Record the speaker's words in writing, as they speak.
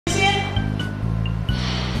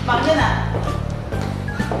忙着呢。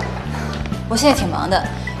我现在挺忙的，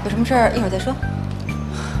有什么事儿一会儿再说。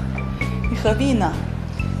你何必呢？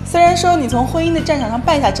虽然说你从婚姻的战场上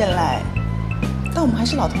败下阵来，但我们还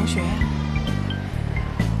是老同学呀。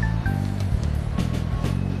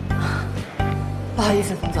不好意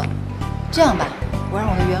思，冯总，这样吧，我让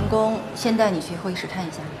我的员工先带你去会议室看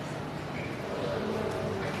一下。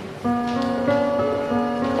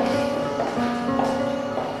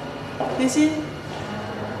刘鑫，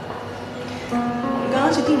我刚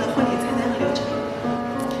刚去定了婚礼菜单和流程，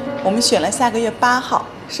我们选了下个月8号，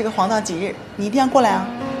是个黄道吉日，你一定要过来啊！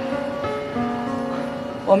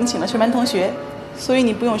我们请了全班同学，所以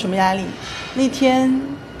你不用什么压力，那天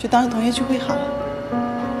就当是同学聚会好了。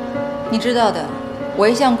你知道的，我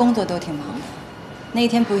一向工作都挺忙的，那一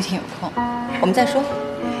天不一定有空，我们再说。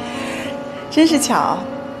真是巧，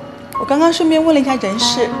我刚刚顺便问了一下人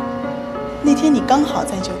事，那天你刚好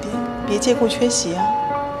在酒店，别借故缺席啊。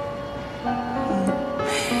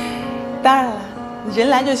当然了，你人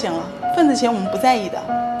来就行了，份子钱我们不在意的。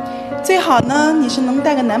最好呢，你是能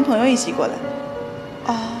带个男朋友一起过来。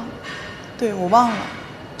哦，对，我忘了，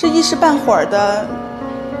这一时半会儿的，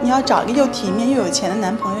你要找一个又体面又有钱的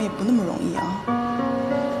男朋友也不那么容易啊。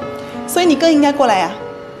所以你更应该过来呀，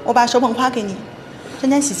我把手捧花给你，沾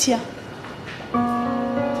沾喜气啊。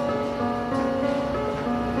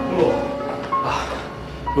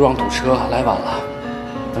路上堵车，来晚了，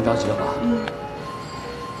能着急了吧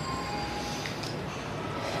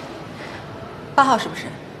？8号是不是？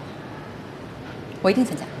我一定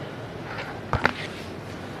参加。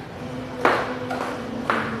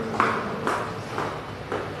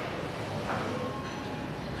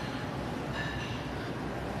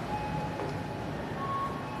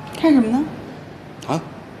看什么呢？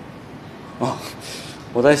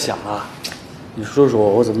我在想啊，你说说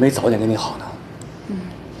我怎么没早点跟你好呢？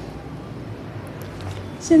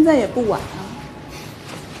现在也不晚啊。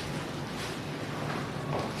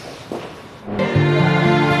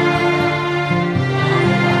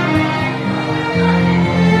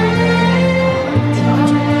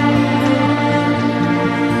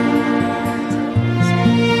怎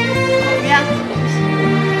么样？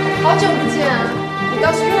好久不见，你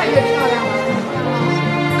倒是越来越漂亮了。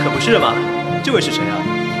可不是嘛，这位是谁啊？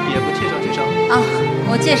也不介绍介绍啊，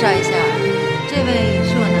我介绍一下，这位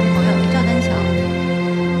是我男朋友赵丹桥。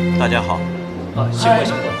大家好，辛苦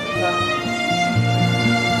辛苦。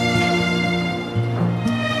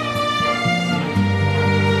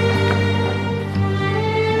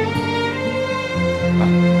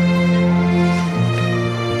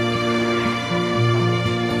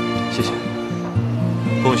谢谢，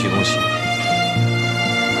恭喜恭喜！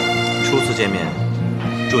初次见面，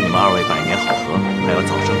祝你们2位百年好合，还要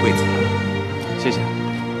早生贵子。谢谢。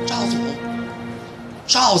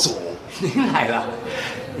赵总，您来了。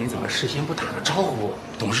您怎么事先不打个招呼？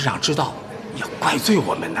董事长知道也怪罪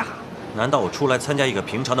我们呐。难道我出来参加一个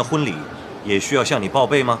平常的婚礼，也需要向你报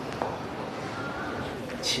备吗？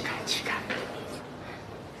岂敢岂敢！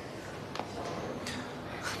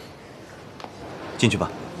进去吧。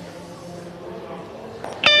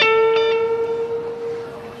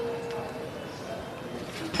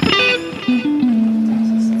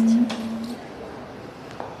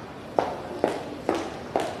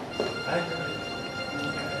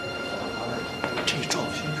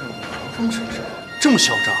这么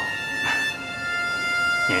嚣张，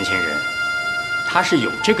年轻人，他是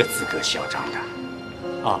有这个资格嚣张的。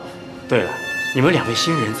哦，对了，你们2位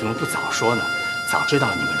新人怎么不早说呢？早知道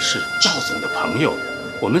你们是赵总的朋友，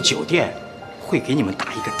我们酒店会给你们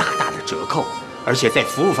打一个大大的折扣，而且在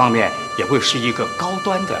服务方面也会是一个高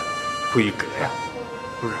端的规格呀。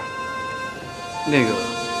不是，那个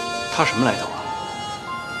他什么来头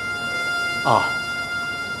啊？哦，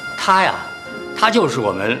他就是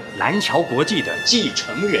我们蓝桥国际的继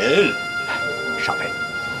承人。少杯。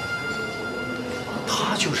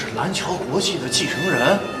他就是蓝桥国际的继承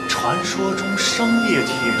人，传说中商业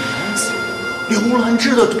铁男子刘兰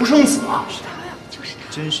芝的独生子啊！是他呀，就是他。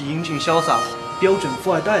真是英俊潇洒，标准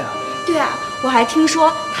富二代啊！对啊，我还听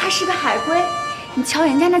说他是个海归。你瞧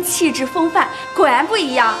人家那气质风范，果然不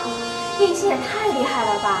一样。叶欣也太厉害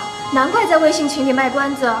了吧！难怪在微信群里卖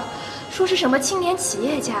关子，说是什么青年企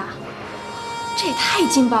业家。这也太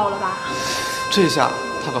劲爆了吧！这下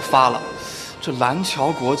他可发了，这蓝桥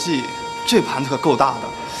国际这盘子可够大的，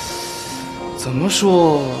怎么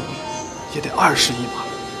说也得20亿吧。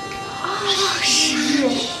20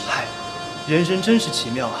亿！嗨，人生真是奇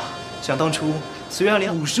妙啊！想当初虽然连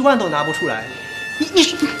50万都拿不出来，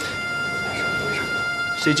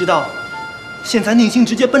谁知道现在宁馨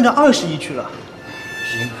直接奔着20亿去了。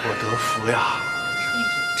因祸得福呀！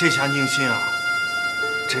这下宁馨啊，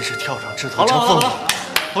真是跳上枝头好了乘凤好了，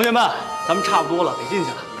同学们，咱们差不多了，得进去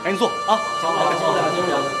了，赶紧坐啊！好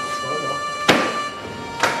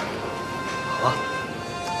了，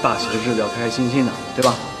大喜的日子要开开心心的，对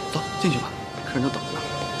吧？走，进去吧，客人都等着呢。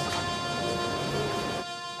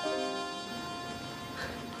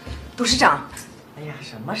董事长，哎呀，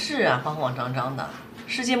什么事啊？慌慌张张的，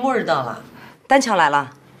世界末日到了。丹乔来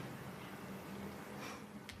了，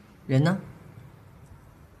人呢？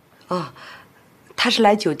哦，他是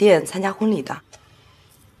来酒店参加婚礼的。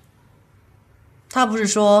他不是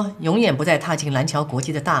说永远不再踏进蓝桥国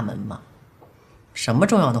际的大门吗？什么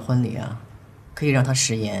重要的婚礼啊，可以让他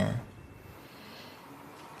食言？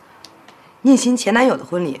宁馨前男友的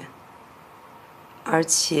婚礼，而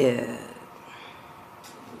且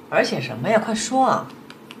什么呀？快说啊！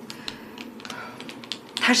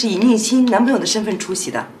他是以宁馨男朋友的身份出席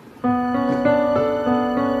的。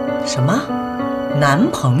什么？男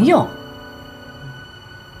朋友？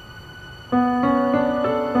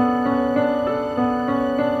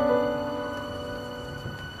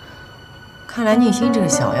看来宁馨这个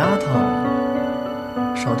小丫头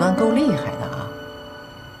手段够厉害的啊！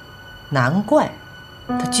难怪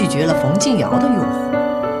她拒绝了冯静瑶的诱惑，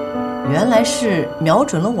原来是瞄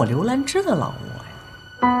准了我刘兰芝的老窝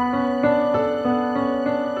呀！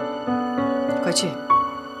快去，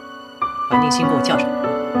把宁馨给我叫上来。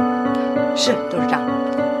是，董事长。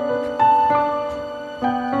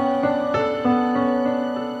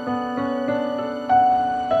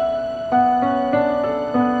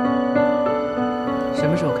什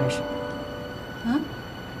么时候开始？啊？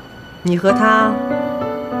你和他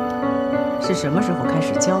是什么时候开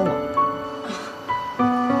始交往的？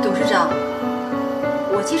董事长，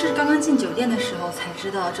我其实刚刚进酒店的时候才知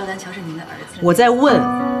道赵丹桥是您的儿子。我在问，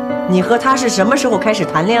你和他是什么时候开始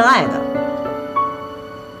谈恋爱的？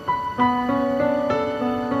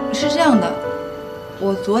是这样的，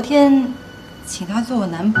我昨天请他做我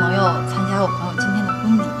男朋友，参加我朋友今天的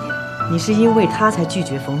婚礼。你是因为他才拒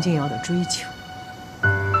绝冯静瑶的追求，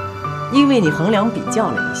因为你衡量比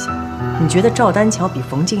较了一下，你觉得赵丹桥比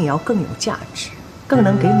冯静瑶更有价值，更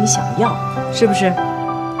能给你想要，是不是？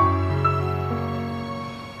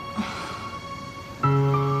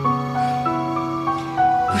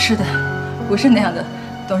不是的，不是那样的，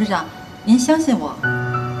董事长，您相信我。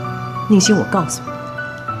宁馨，我告诉你，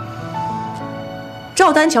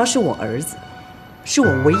赵丹桥是我儿子，是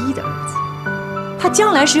我唯一的儿子，他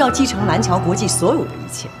将来是要继承蓝桥国际所有的一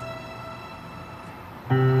切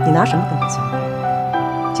的。你拿什么跟他交换？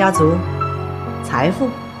家族、财富、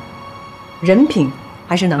人品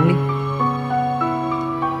还是能力？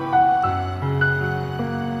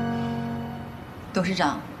董事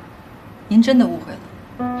长，您真的误会了。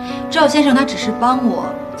赵先生他只是帮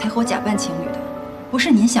我，才和我假扮情侣的，不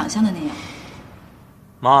是您想象的那样。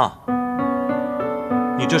妈，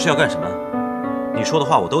你这是要干什么？你说的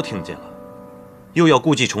话我都听见了，又要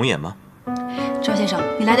故伎重演吗？赵先生，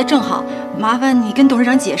你来的正好，麻烦你跟董事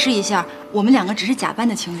长解释一下，我们两个只是假扮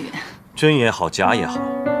的情侣。真也好，假也好，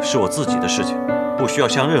是我自己的事情，不需要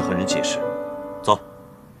向任何人解释。走，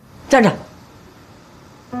站着。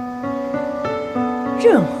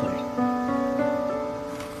任何人？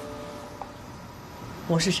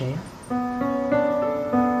我是谁呀？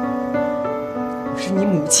我是你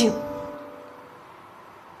母亲。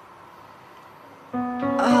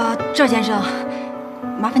赵先生，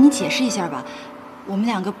麻烦你解释一下吧，我们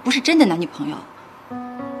两个不是真的男女朋友。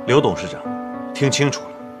刘董事长，听清楚了。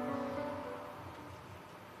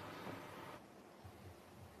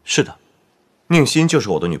是的，宁馨就是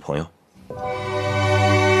我的女朋友。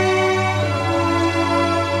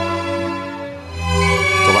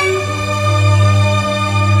走吧。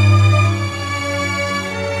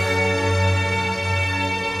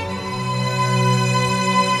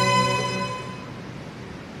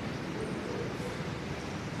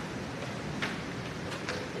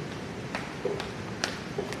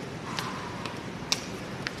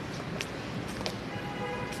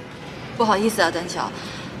不好意思啊，丹桥，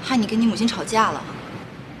害你跟你母亲吵架了。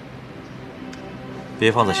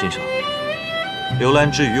别放在心上。刘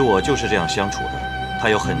兰芝与我就是这样相处的，她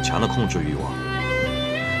有很强的控制欲望。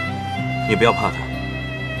你不要怕她，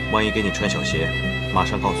万一给你穿小鞋，马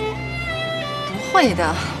上告诉我。不会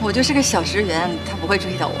的，我就是个小职员，她不会注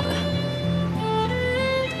意到我的。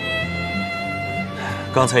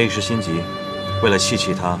刚才一时心急，为了气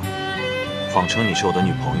她，谎称你是我的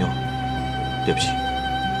女朋友，对不起。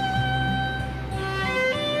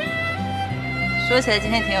说起来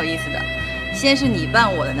今天挺有意思的，先是你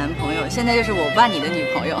扮我的男朋友，现在就是我扮你的女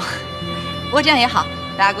朋友。不过这样也好，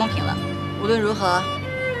大家公平了。无论如何，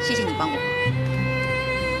谢谢你帮我。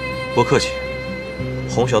不客气，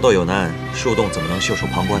红小豆有难，树洞怎么能袖手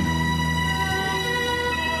旁观呢？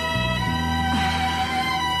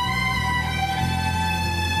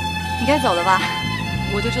你该走了吧？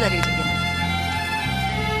我就住在这个酒店。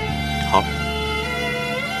好。